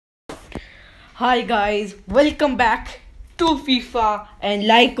Hi guys, welcome back to FIFA, and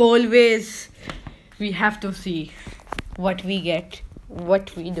like always we have to see what we get,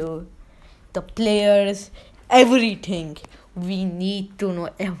 what we do, the players, everything. We need to know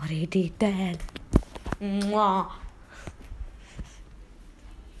every detail. Mwah.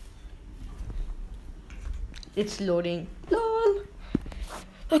 It's loading. Lol.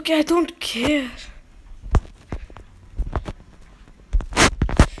 Okay, I don't care.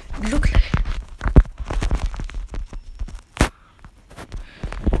 Look like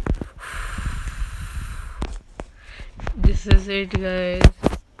this is it, guys.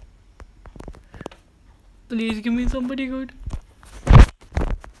 Please give me somebody good.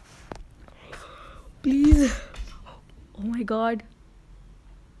 Please. Oh my god.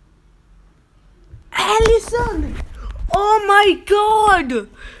 Allison! Oh my god!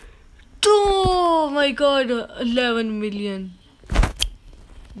 Oh my god, 11 million.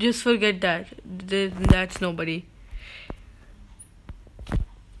 Just forget that. That's nobody.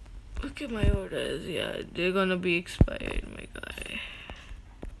 Okay, my orders. Yeah, they're gonna be expired, my guy.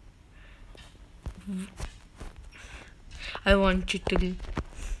 I want you to.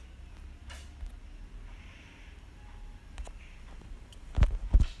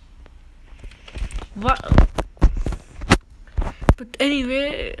 What? But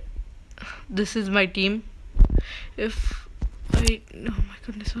anyway, this is my team. If I. Oh my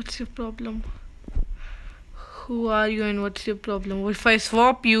goodness, what's your problem? Who are you and what's your problem? If I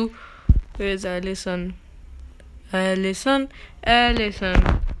swap you, where's Allison? Allison.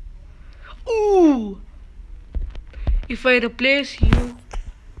 Ooh! If I replace you,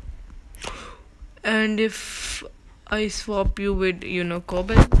 and if I swap you with,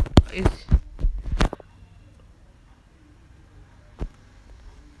 Corbin,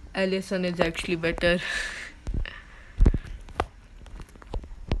 Allison is actually better.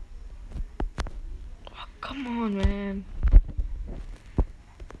 Oh, come on, man.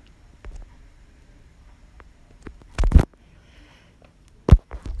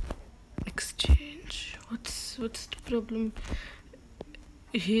 Exchange. What's the problem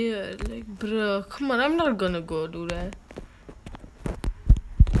here? Like, bruh, come on, I'm not gonna go do that.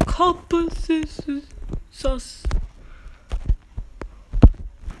 Copper sauce.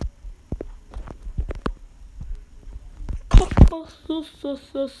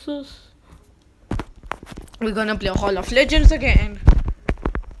 We're gonna play Hall of Legends again.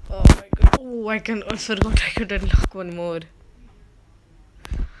 Oh my god. Oh, I forgot I could unlock one more.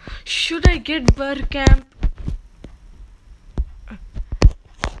 Should I get Burkamp?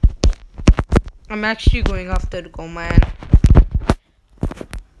 I'm actually going after Coman.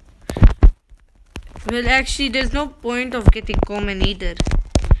 Well, actually, there's no point of getting Coman either.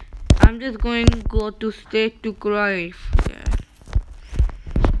 I'm just going to go to straight to Cruyff. Yeah.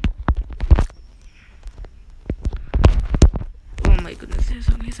 Oh my goodness, there's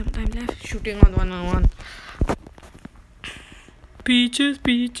only some time left. Shooting on 1-on-1.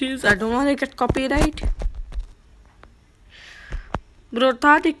 Peaches. I don't want to get copyright. Bro,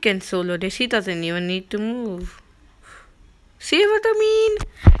 Tadic can solo this. He doesn't even need to move. See what I mean?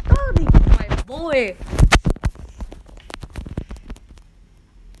 Tadic, my boy.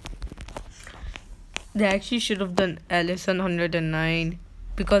 They actually should have done Allison 109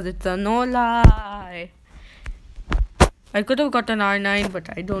 because it's a no lie. I could have gotten R9, but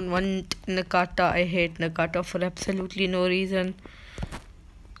I don't want Nakata. I hate Nakata for absolutely no reason.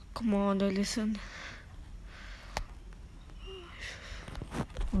 Come on, Allison.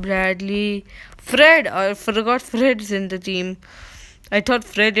 Bradley. Fred. I forgot Fred's in the team. I thought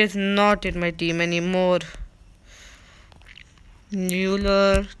Fred is not in my team anymore.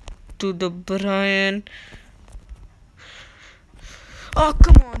 Mueller to the Brian. Oh,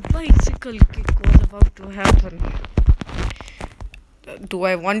 come on. Bicycle kick was about to happen. Do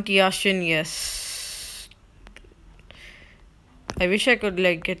I want Yashin? Yes. I wish I could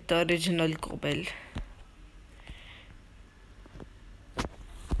get the original Kobel.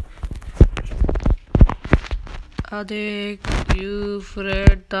 Tadek, you,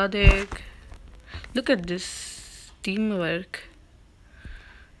 Fred, Tadek. Look at this teamwork.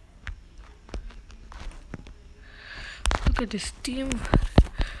 Look at this teamwork.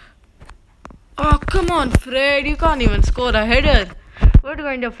 Oh, come on, Fred. You can't even score a header. What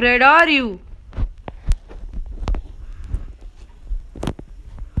kind of Fred are you?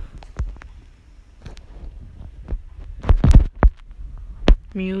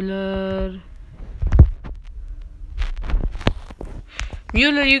 Mueller,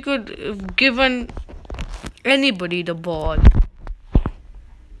 you could have given anybody the ball.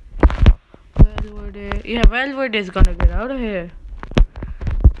 Valverde is gonna get out of here.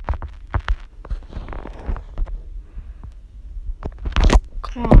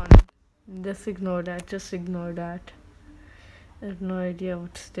 Come on. Just ignore that. Just ignore that. I have no idea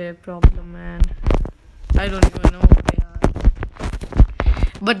what's their problem, man. I don't even know who they are.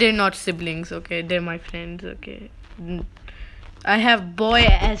 But they're not siblings, okay? They're my friends, okay? I have boy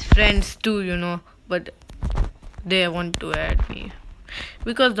as friends too, but they want to add me.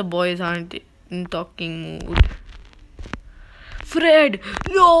 Because the boys aren't in talking mood. Fred!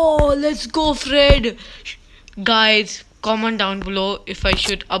 No! Let's go, Fred! Guys, comment down below if I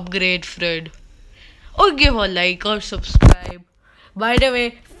should upgrade Fred. Or give a like or subscribe. By the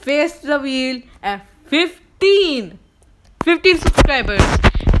way, face the wheel at 15 subscribers.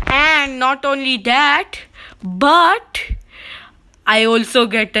 And not only that, but I also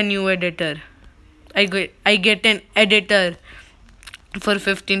get a new editor. I get an editor for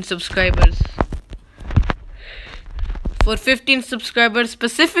 15 subscribers. For 15 subscribers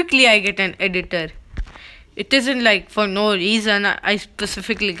specifically, I get an editor. It isn't like for no reason. I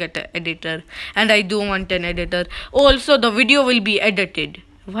specifically get an editor. And I do want an editor. Also, the video will be edited.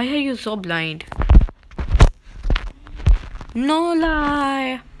 Why are you so blind? No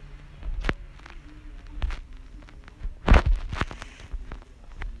lie.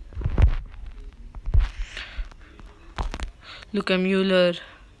 Look at Mueller.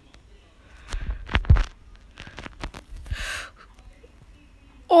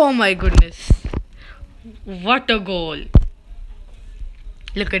 Oh my goodness. What a goal.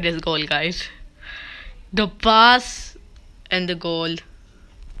 Look at this goal, guys. The pass and the goal.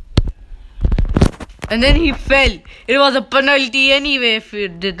 And then he fell. It was a penalty anyway if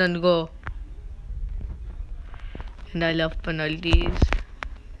it didn't go. And I love penalties.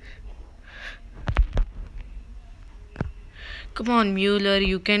 Come on, Mueller.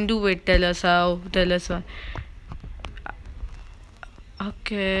 You can do it. Tell us how. Tell us why.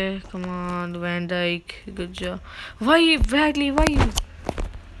 Okay, come on, Van Dijk, good job. Why, Bradley, why you?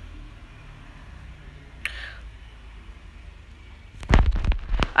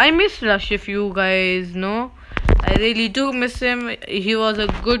 I miss Rush, if you guys know. I really do miss him. He was a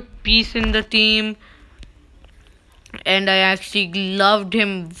good piece in the team. And I actually loved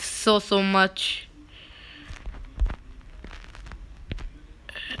him so much.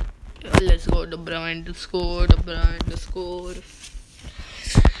 Let's go, De Bruyne to score, De Bruyne to score.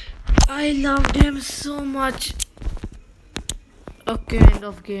 I loved him so much. Okay, end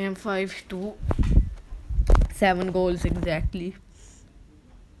of game 5-2. 7 goals exactly.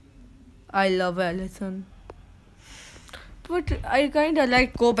 I love Alisson. But I kinda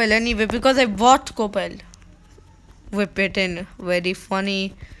like Kopel anyway because I bought Kopel. Whip it in. Very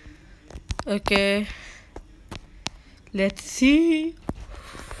funny. Okay. Let's see.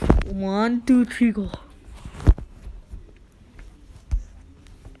 1, 2, 3, go.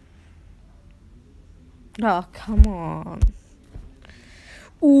 Oh, come on.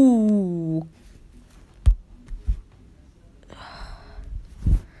 Ooh.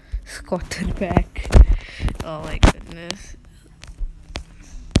 Quarterback. Oh my goodness.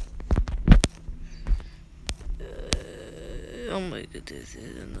 Oh my goodness. This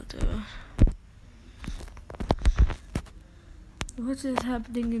is another. What is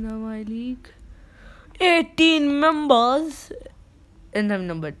happening in my league? 18 members. And I'm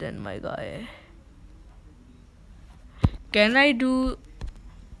number 10, my guy. Can I do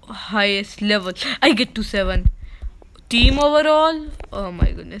highest level? I get to 7. Team overall? Oh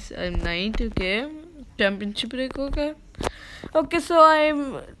my goodness. I'm 9th. Okay. Championship break. Okay. Okay, so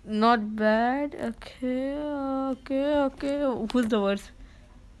I'm not bad. Okay. Who's the worst?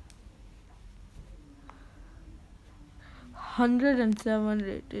 107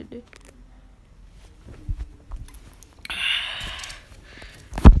 rated.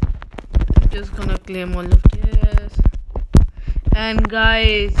 I'm just gonna claim all of this. And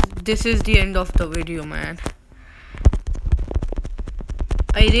guys, this is the end of the video, man.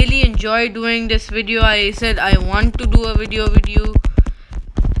 I really enjoy doing this video. I said I want to do a video with you.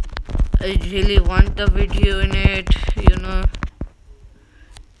 I really want a video in it, you know.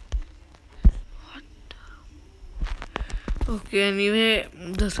 What the? Okay, anyway,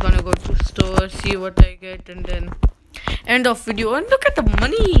 I'm just gonna go to store, see what I get, and then end of video. And look at the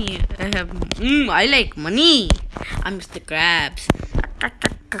money I have. I like money. I'm Mr. Krabs.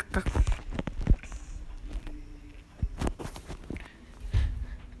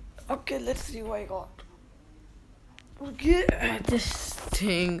 Okay, let's see what I got. Okay, this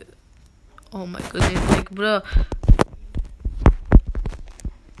thing. Oh my goodness, like, bro.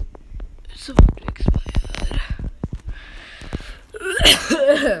 It's about to expire.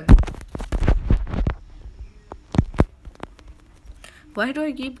 Why do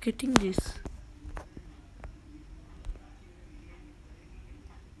I keep getting this?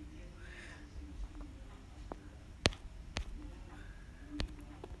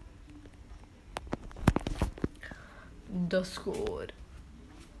 the score.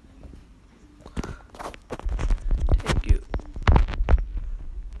 Thank you.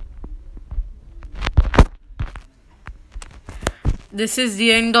 This is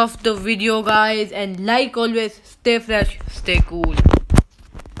the end of the video, guys, and like always, stay fresh, stay cool.